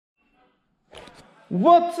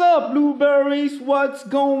What's up, blueberries? What's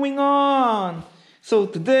going on? So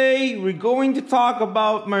today we're going to talk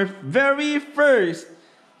about my very first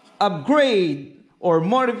upgrade or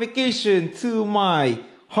modification to my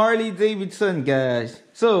Harley Davidson, guys.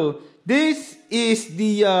 So this is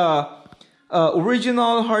the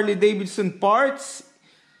original Harley Davidson parts.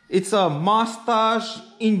 It's a Mustache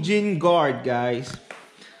engine guard, guys.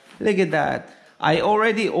 Look at that. I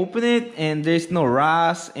already opened it and there's no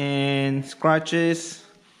rust and scratches,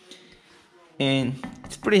 and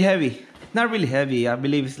it's pretty heavy. Not really heavy. I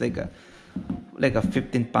believe it's like a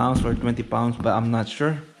 15 pounds or 20 pounds, but I'm not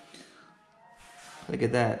sure. Look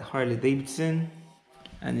at that, Harley Davidson,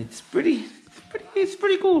 and it's pretty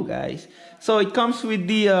cool, guys. So it comes with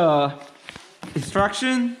the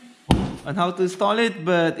instruction on how to install it,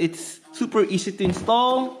 but it's super easy to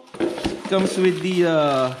install. It comes with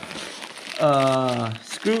the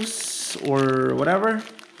screws or whatever,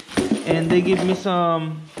 and they give me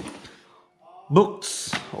some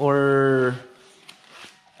books or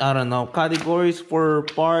I don't know, categories for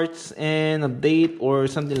parts and update or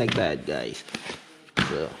something like that, guys.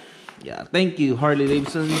 So yeah, thank you Harley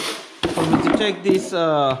Davidson for me to check this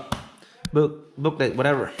booklet,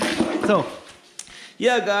 whatever. So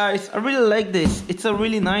yeah, guys, I really like this. It's a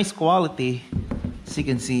really nice quality, as you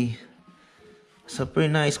can see. It's a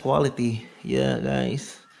pretty nice quality, yeah,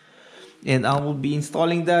 guys. And I will be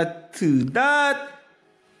installing that to that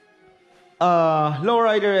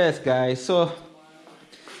Lowrider S, guys. So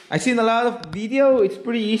I've seen a lot of video. It's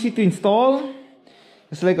pretty easy to install.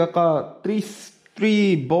 It's like a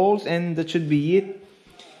three bolts, and that should be it.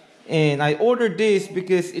 And I ordered this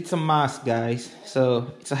because it's a must, guys.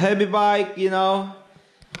 So it's a heavy bike, you know,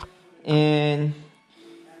 and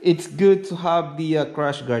it's good to have the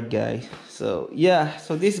crash guard, guys. So yeah,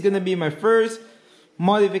 so this is gonna be my first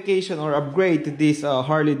modification or upgrade to this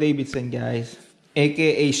Harley Davidson, guys,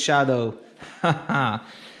 aka Shadow. I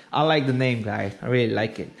like the name, guys. I really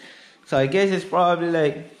like it. So I guess it's probably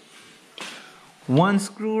like one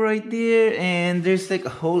screw right there, and there's like a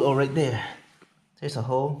hole. Oh, right there, there's a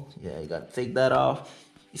hole. Yeah, you gotta take that off.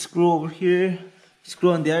 Screw over here, screw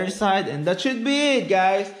on the other side, and that should be it,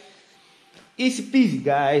 guys. Easy peasy,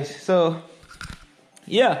 guys. So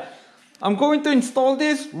yeah, I'm going to install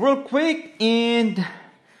this real quick, and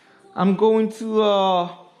I'm going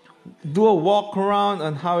to do a walk around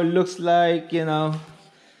on how it looks like, you know.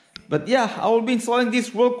 But yeah, I will be installing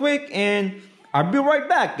this real quick, and I'll be right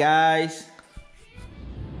back, guys.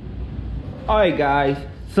 Alright, guys,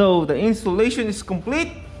 so the installation is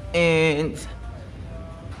complete, and it's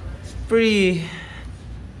pretty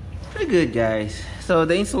good, guys. So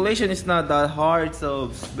the installation is not that hard. So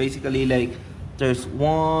it's basically like there's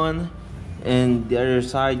one, and the other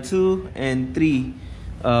side 2, and 3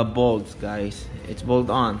 bolts, guys. It's bolt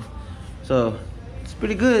on, so it's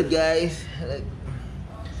pretty good, guys.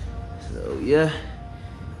 So yeah,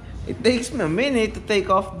 it takes me a minute to take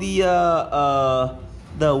off the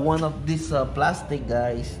one of this plastic,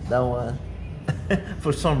 guys, that one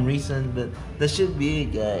for some reason, but that should be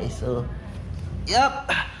it, guys. So yep,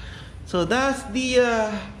 so that's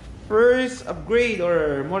the first upgrade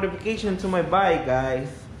or modification to my bike, guys.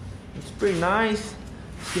 It's pretty nice,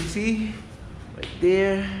 as you can see right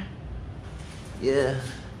there. Yeah,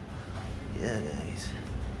 guys.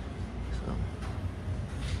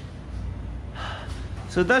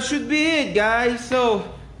 So that should be it, guys.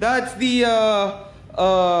 So that's the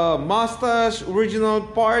Mustache original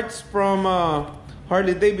parts from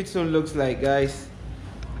Harley Davidson looks like, guys.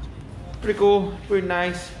 Pretty cool, pretty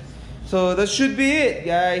nice. So that should be it,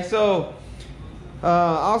 guys. So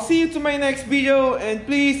I'll see you to my next video, and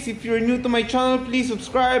please, if you're new to my channel, please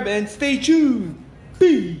subscribe and stay tuned.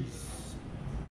 Peace.